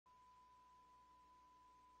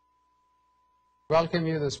Welcome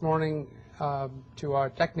you this morning to our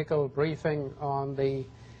technical briefing on the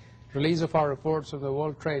release of our reports of the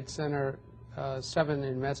World Trade Center 7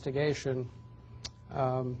 investigation,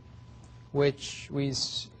 which we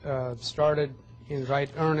started in right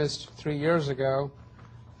earnest 3 years ago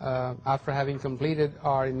after having completed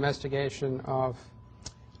our investigation of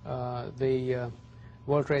the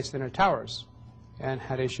World Trade Center towers and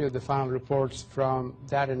had issued the final reports from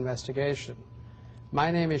that investigation. My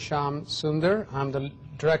name is Shyam Sunder. I'm the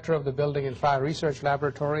director of the Building and Fire Research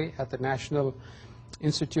Laboratory at the National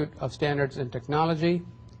Institute of Standards and Technology,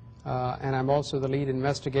 and I'm also the lead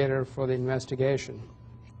investigator for the investigation.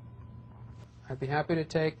 I'd be happy to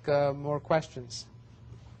take more questions.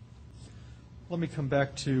 Let me come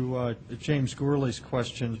back to James Gourley's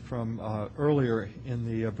question from earlier in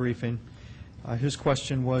the briefing. His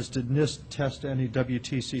question was, did NIST test any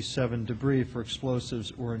WTC-7 debris for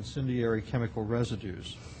explosives or incendiary chemical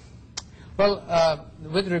residues? Well,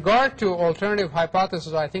 with regard to alternative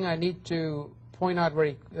hypotheses, I think I need to point out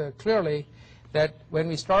very clearly that when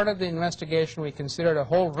we started the investigation, we considered a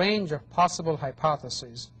whole range of possible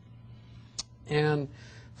hypotheses. And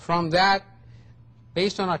from that,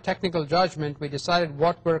 based on our technical judgment, we decided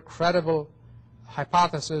what were credible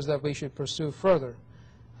hypotheses that we should pursue further.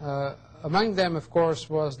 Among them, of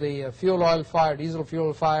course, was the fuel oil fire, diesel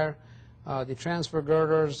fuel fire, the transfer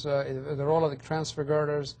girders, the role of the transfer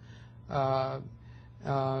girders, and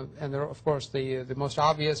there, of course, the most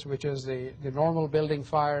obvious, which is the normal building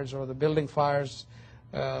fires or the building fires,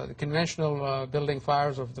 the conventional building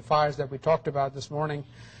fires, of the fires that we talked about this morning.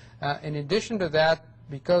 In addition to that,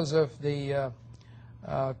 because of the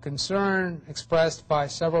concern expressed by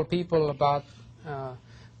several people about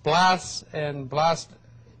blasts and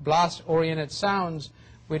blast-oriented sounds,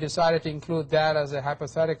 we decided to include that as a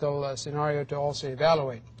hypothetical scenario to also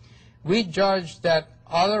evaluate. We judged that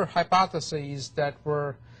other hypotheses that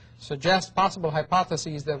were possible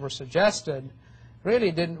hypotheses that were suggested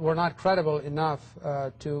really were not credible enough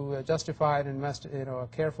to justify a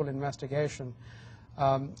careful investigation.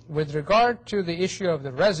 With regard to the issue of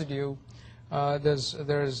the residue,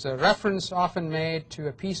 there's a reference often made to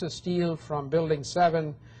a piece of steel from Building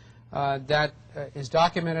 7 that is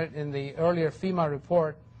documented in the earlier FEMA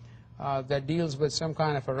report that deals with some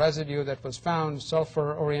kind of a residue that was found,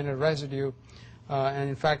 sulfur-oriented residue, and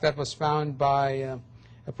in fact that was found by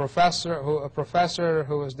a professor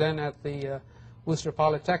who was then at the Worcester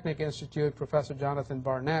Polytechnic Institute, Professor Jonathan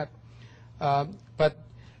Barnett. But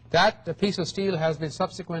that piece of steel has been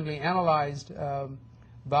subsequently analyzed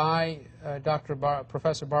by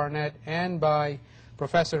Professor Barnett and by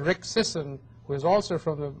Professor Rick Sisson, who is also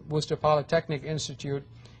from the Worcester Polytechnic Institute,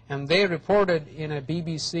 and they reported in a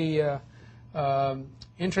BBC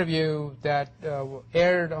interview that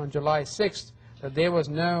aired on July 6th that there was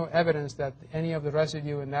no evidence that any of the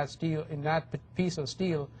residue in that piece of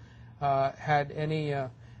steel had any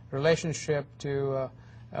relationship to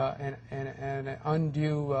an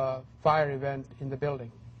undue fire event in the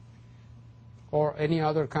building or any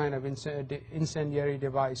other kind of incendiary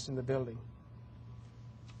device in the building.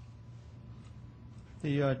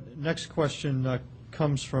 The next question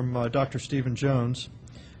comes from Dr. Stephen Jones.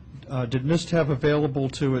 Did NIST have available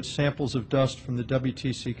to it samples of dust from the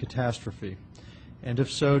WTC catastrophe? And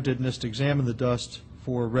if so, did NIST examine the dust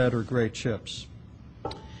for red or gray chips?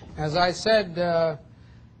 As I said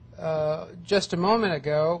just a moment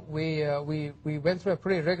ago, we went through a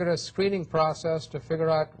pretty rigorous screening process to figure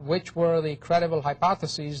out which were the credible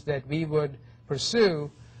hypotheses that we would pursue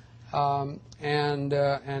and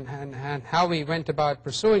how we went about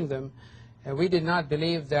pursuing them. And we did not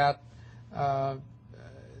believe that the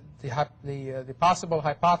possible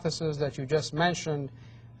hypothesis that you just mentioned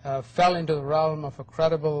fell into the realm of a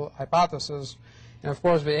credible hypothesis. And of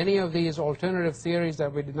course, with any of these alternative theories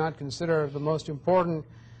that we did not consider, the most important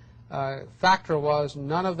factor was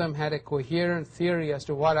none of them had a coherent theory as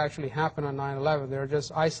to what actually happened on 9/11. They were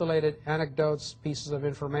just isolated anecdotes, pieces of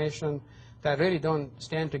information that really don't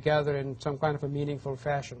stand together in some kind of a meaningful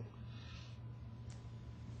fashion.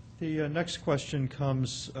 The next question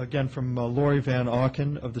comes again from Lori Van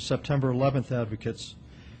Auken of the September 11th Advocates.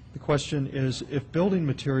 The question is, if building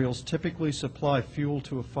materials typically supply fuel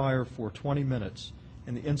to a fire for 20 minutes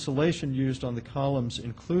and the insulation used on the columns,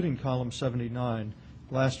 including column 79,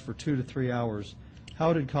 lasts for 2 to 3 hours,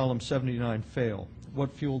 how did column 79 fail?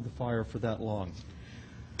 What fueled the fire for that long?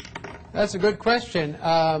 That's a good question.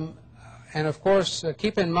 And of course,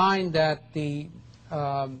 keep in mind that the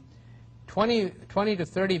 20 to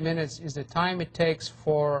 30 minutes is the time it takes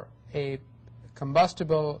for a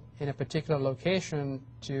combustible in a particular location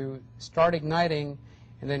to start igniting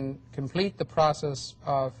and then complete the process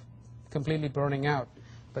of completely burning out.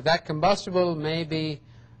 But that combustible may be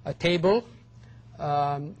a table,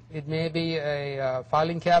 it may be a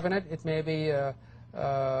filing cabinet, it may be a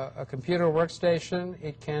computer workstation,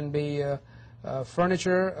 it can be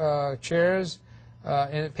furniture, chairs,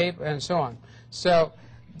 and paper, and so on. So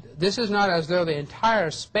this is not as though the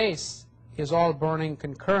entire space is all burning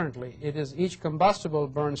concurrently. It is each combustible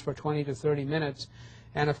burns for 20 to 30 minutes.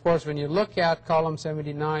 And of course, when you look at column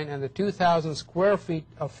 79 and the 2,000 square feet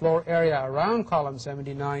of floor area around column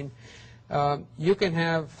 79, you can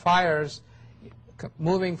have fires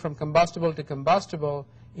moving from combustible to combustible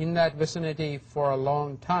in that vicinity for a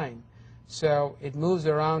long time. So it moves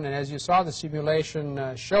around, and as you saw the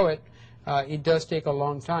simulation show it, it does take a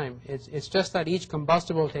long time. It's just that each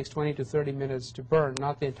combustible takes 20 to 30 minutes to burn,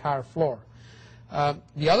 not the entire floor.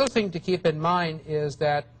 The other thing to keep in mind is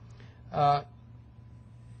that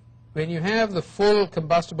when you have the full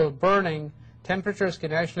combustible burning, temperatures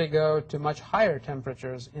can actually go to much higher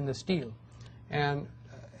temperatures in the steel. And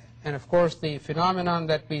of course, the phenomenon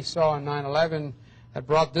that we saw on 9/11 that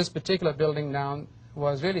brought this particular building down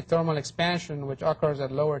was really thermal expansion, which occurs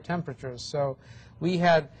at lower temperatures. So we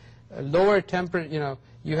had lower temperature,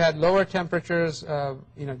 you had lower temperatures,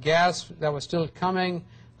 gas that was still coming,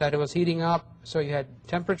 that it was heating up. So you had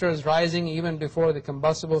temperatures rising even before the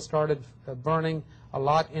combustible started burning a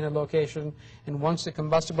lot in a location. And once the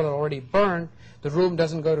combustible had already burned, the room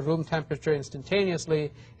doesn't go to room temperature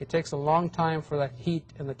instantaneously. It takes a long time for that heat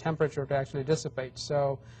and the temperature to actually dissipate.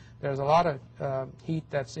 So there's a lot of heat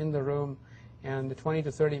that's in the room, and the 20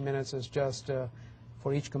 to 30 minutes is just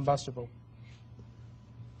for each combustible.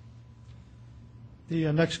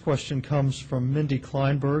 The next question comes from Mindy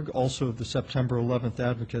Kleinberg, also of the September 11th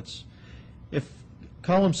Advocates. If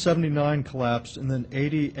column 79 collapsed and then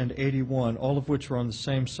 80 and 81, all of which were on the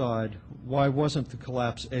same side, why wasn't the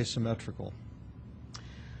collapse asymmetrical?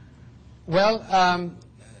 Well,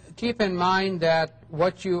 keep in mind that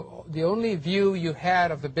the only view you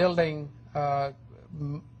had of the building,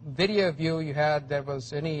 video view you had that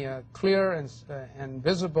was any clear and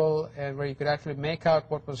visible and where you could actually make out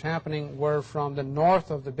what was happening were from the north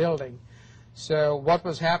of the building. So what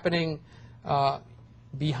was happening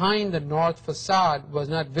behind the north facade was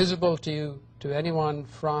not visible to anyone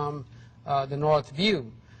from the north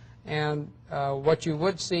view. And what you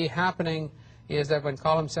would see happening is that when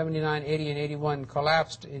column 79, 80, and 81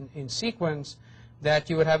 collapsed in sequence,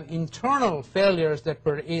 that you would have internal failures that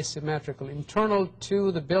were asymmetrical, internal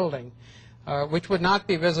to the building, which would not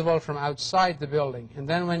be visible from outside the building. And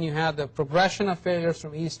then when you have the progression of failures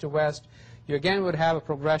from east to west, you again would have a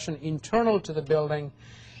progression internal to the building.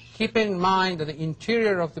 Keep in mind that the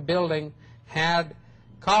interior of the building had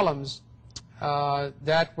columns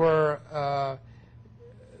that were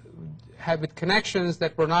had with connections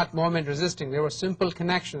that were not moment resisting. They were simple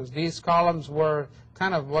connections. These columns were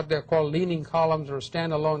kind of what they're called leaning columns or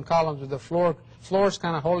standalone columns with the floors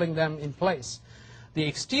kind of holding them in place. The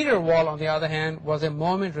exterior wall, on the other hand, was a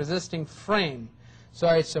moment resisting frame. So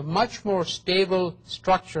it's a much more stable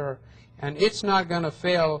structure, and it's not going to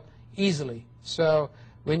fail easily. So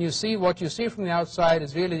when you see what you see from the outside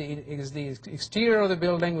is really the exterior of the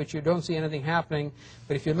building, which you don't see anything happening.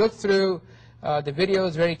 But if you look through the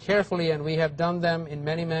videos very carefully, and we have done them in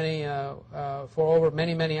for over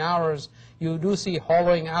many hours, you do see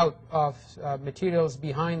hollowing out of materials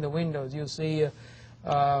behind the windows. You see,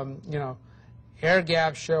 air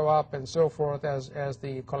gaps show up and so forth as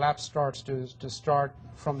the collapse starts to start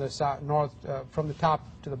from the from the top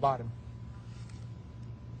to the bottom.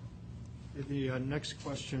 The next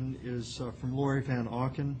question is from Lori Van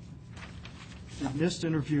Auken. Did NIST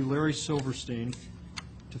interview Larry Silverstein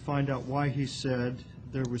to find out why he said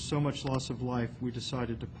there was so much loss of life we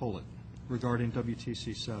decided to pull it, regarding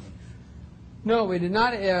WTC 7? No, we did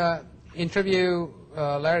not interview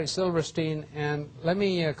Larry Silverstein, and let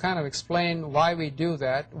me kind of explain why we do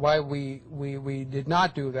that, why we did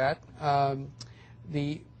not do that.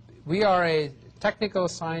 We are a technical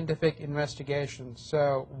scientific investigation,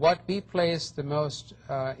 so what we place the most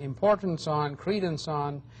importance on, credence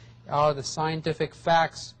on, are the scientific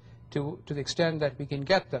facts to the extent that we can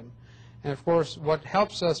get them. And of course, what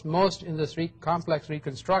helps us most in this complex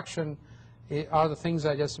reconstruction are the things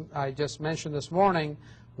I just mentioned this morning.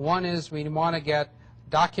 One is we want to get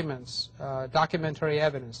documents, documentary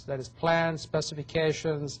evidence, that is plans,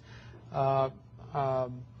 specifications,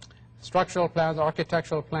 structural plans,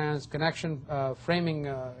 architectural plans, connection, framing,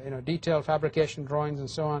 detailed fabrication drawings, and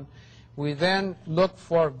so on. We then look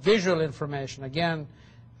for visual information. Again,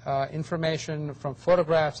 information from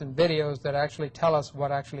photographs and videos that actually tell us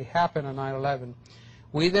what actually happened on 9/11.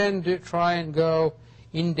 We then try and go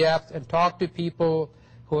in depth and talk to people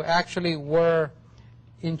who actually were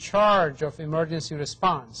in charge of emergency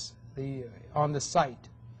response on the site.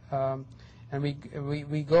 And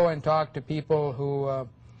we go and talk to people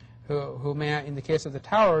who may, in the case of the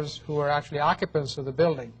towers, who are actually occupants of the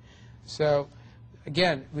building. So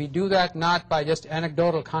again, we do that not by just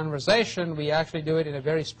anecdotal conversation. We actually do it in a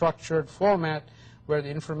very structured format where the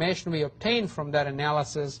information we obtain from that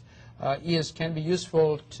analysis can be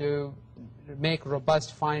useful to make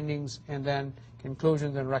robust findings and then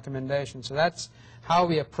conclusions and recommendations. So that's how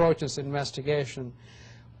we approach this investigation.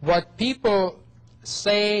 What people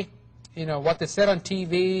say, you know, what they said on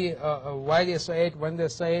TV, why they say it, when they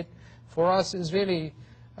say it, for us is really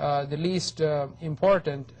the least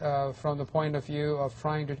important from the point of view of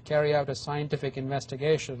trying to carry out a scientific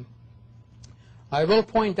investigation. I will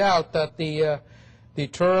point out that the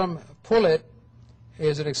term pull it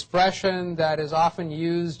is an expression that is often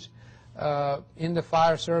used in the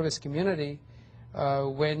fire service community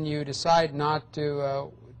when you decide not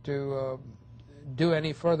to do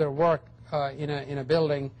any further work in a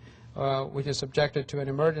building which is subjected to an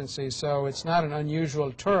emergency. So it's not an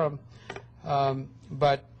unusual term,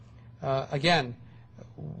 but again,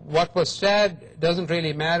 what was said doesn't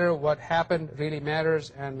really matter. What happened really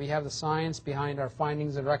matters, and we have the science behind our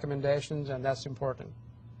findings and recommendations, and that's important.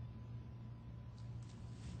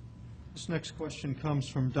 This next question comes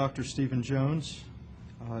from Dr. Stephen Jones.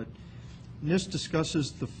 NIST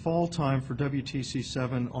discusses the fall time for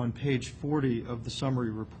WTC-7 on page 40 of the summary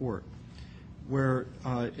report, where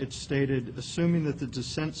it's stated, assuming that the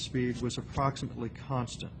descent speed was approximately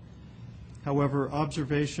constant. However,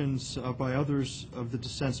 observations by others of the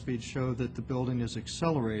descent speed show that the building is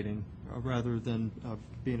accelerating rather than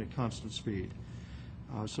being at constant speed.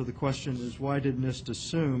 So the question is, why did NIST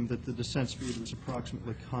assume that the descent speed was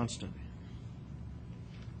approximately constant?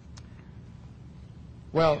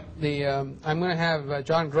 Well, I'm going to have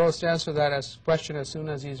John Gross answer that question as soon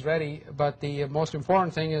as he's ready, but the most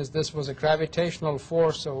important thing is this was a gravitational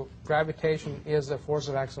force, so gravitation is a force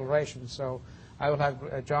of acceleration. So I will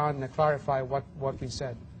have John clarify what we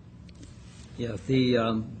said. Yeah,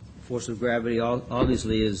 the force of gravity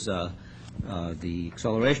obviously is the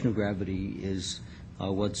acceleration of gravity is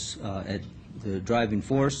what's at the driving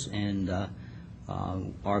force, and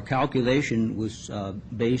our calculation was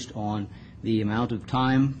based on the amount of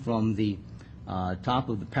time from the top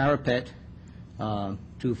of the parapet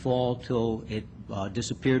to fall till it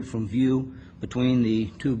disappeared from view between the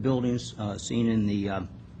two buildings seen in the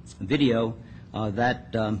video.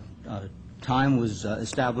 That time was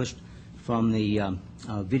established from the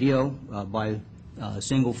video by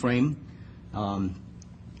single frame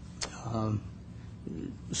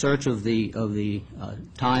search of the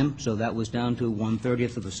time, so that was down to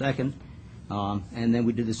 1/30th of a second. And then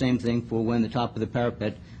we did the same thing for when the top of the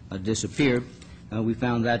parapet disappeared. We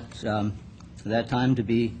found that time to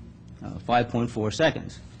be 5.4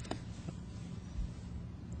 seconds.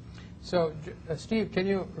 So, Steve, can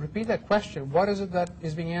you repeat that question? What is it that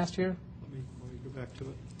is being asked here? Let me go back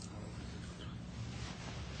to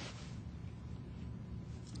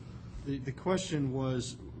it. The question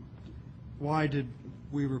was, why did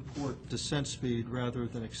we report descent speed rather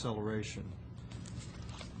than acceleration?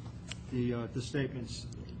 The statements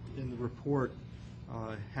in the report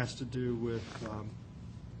has to do with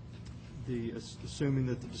assuming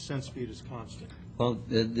that the descent speed is constant. Well,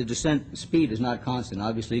 the descent speed is not constant.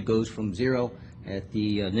 Obviously, it goes from 0 at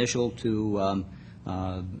the initial to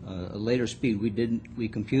a later speed. We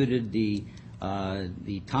computed the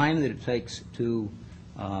time that it takes to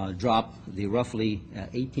drop the roughly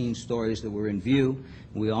 18 stories that were in view.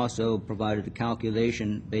 We also provided a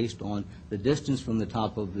calculation based on the distance from the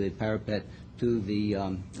top of the parapet to the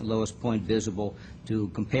lowest point visible to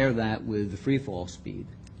compare that with the free fall speed.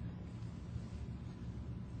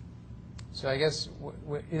 So I guess,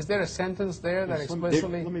 is there a sentence there that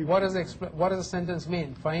explicitly, what does the sentence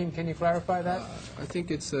mean? Fahim, can you clarify that? I think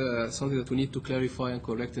it's something that we need to clarify and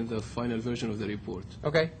correct in the final version of the report.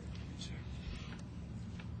 Okay.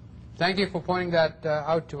 Thank you for pointing that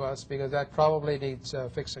out to us, because that probably needs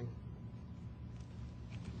fixing.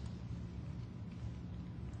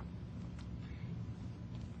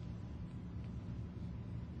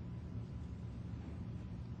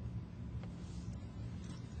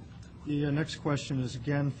 The next question is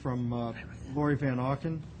again from Lori Van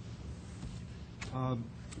Auken.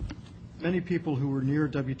 Many people who were near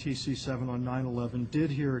WTC-7 on 9/11 did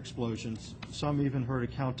hear explosions. Some even heard a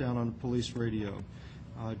countdown on a police radio.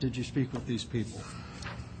 Did you speak with these people? So,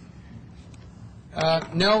 Steve, can you repeat that question? What is the explanation for the countdown? The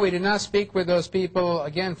No, we did not speak with those people,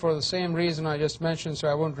 again, for the same reason I just mentioned, so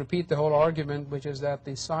I won't repeat the whole argument, which is that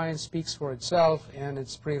the science speaks for itself, and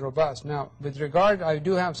it's pretty robust. Now, with regard, I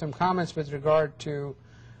do have some comments with regard to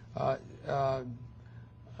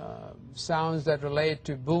sounds that relate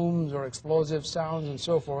to booms or explosive sounds and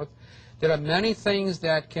so forth. There are many things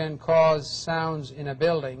that can cause sounds in a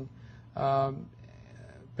building,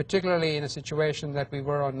 particularly in a situation that we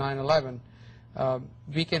were on 9/11.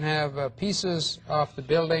 We can have pieces of the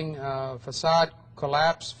building facade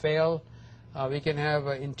collapse, fail. We can have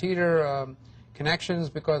interior connections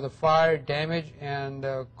because of fire damage and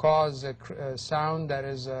cause a sound that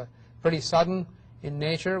is pretty sudden in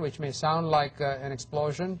nature, which may sound like an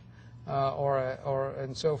explosion or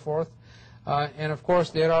and so forth. And of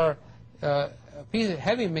course, there are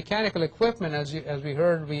heavy mechanical equipment, as we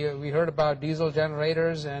heard. We heard about diesel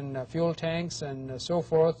generators and fuel tanks and so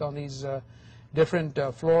forth on these different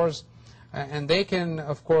floors, and they can,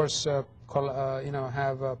 of course,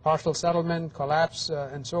 have partial settlement, collapse,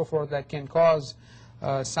 and so forth that can cause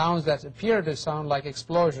sounds that appear to sound like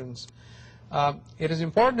explosions. It is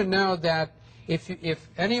important to know that if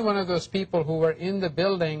any one of those people who were in the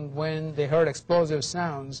building when they heard explosive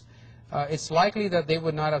sounds, it's likely that they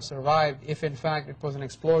would not have survived if, in fact, it was an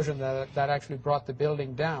explosion that actually brought the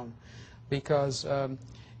building down, because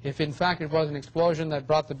if, in fact, it was an explosion that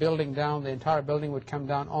brought the building down, the entire building would come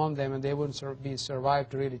down on them, and they wouldn't be survived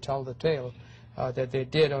to really tell the tale that they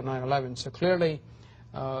did on 9/11. So clearly,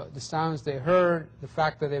 the sounds they heard, the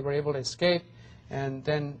fact that they were able to escape, and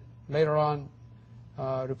then later on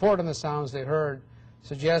report on the sounds they heard,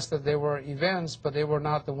 suggests that they were events, but they were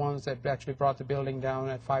not the ones that actually brought the building down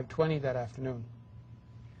at 5:20 that afternoon.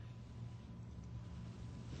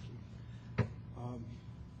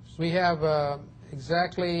 We have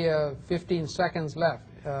exactly 15 seconds left,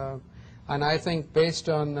 and I think based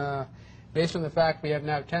on the fact we have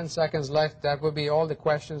now 10 seconds left, that will be all the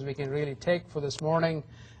questions we can really take for this morning.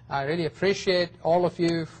 I really appreciate all of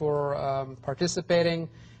you for participating,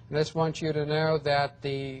 and I just want you to know that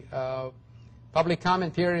the public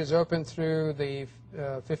comment period is open through the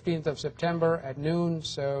 15th of September at noon,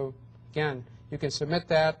 so again, you can submit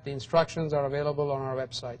that. The instructions are available on our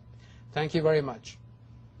website. Thank you very much.